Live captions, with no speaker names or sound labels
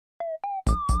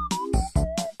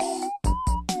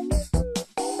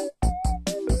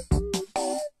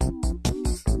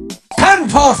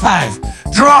Paw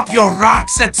 5, drop your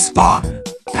rocks at spawn.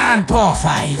 Paw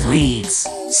 5 leaves.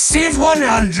 Steve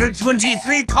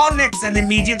 123 connects and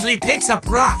immediately picks up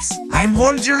rocks. I'm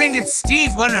wondering if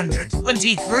Steve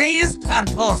 123 is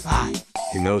Paw 5.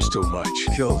 He knows too much.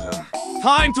 Kill him.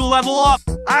 Time to level up!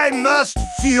 I must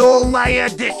fuel my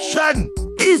addiction!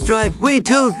 Please drive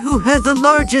Waytoad, who has the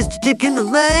largest dick in the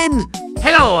land.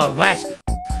 Hello, West.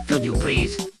 Could you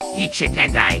please eat it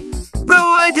and die? Bro,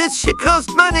 why does shit cost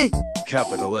money?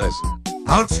 Capitalism.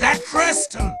 How's that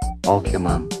crystal?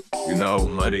 Pokemon. You know,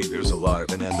 Muddy, there's a lot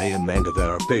of anime and manga that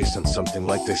are based on something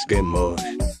like this game mode.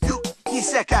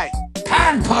 Isekai.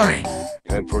 Pan-pouring.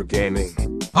 And for gaming,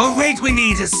 Oh wait, we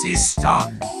need a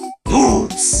system.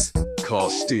 Oops. call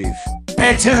Steve.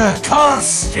 Better call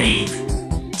Steve.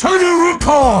 Total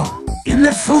recall. In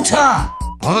the footer.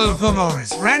 All Gomor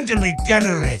is randomly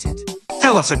generated.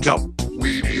 Tell us a joke.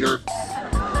 Weed eater.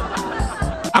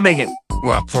 I'm making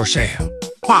What for sale?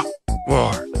 pop.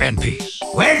 War and peace.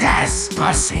 Where that's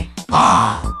pussy?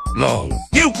 Ah. Lol.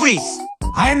 You please.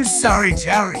 I'm sorry,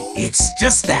 Jerry. It's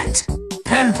just that.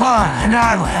 Penpa and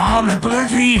I were on a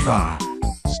believer.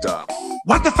 Stop.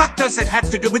 What the fuck does it have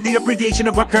to do with the abbreviation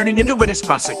of what turning into Winnis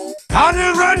Pussy?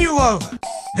 Gonna run you over.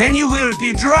 Then you will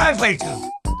be driveway to.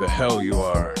 The hell you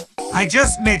are. I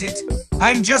just made it.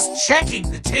 I'm just checking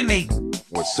the timing.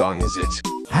 What song is it?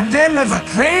 And then of a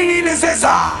crane is a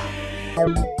czar.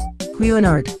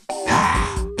 Leonard.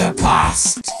 Ah, the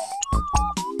past.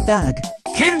 Bag.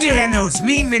 Kinder knows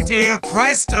me Medea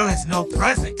Crystal is no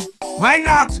present. Why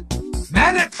not?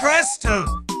 Mana Crystal.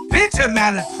 Bitter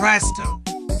Mana Crystal.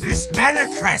 This Mana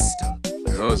Crystal.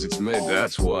 Because it's mid,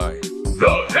 that's why.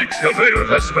 The excavator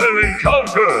has been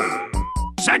encountered!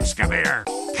 Sexcavator.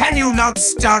 Can you not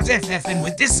start FFing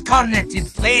with disconnected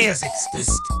players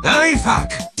exist? I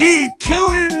fuck.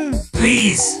 Killing,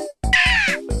 please.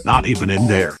 Not even in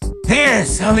there.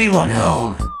 There's only one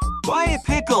home. Why a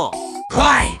pickle?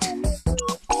 Quiet.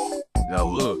 Now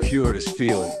look, here are his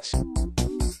feelings.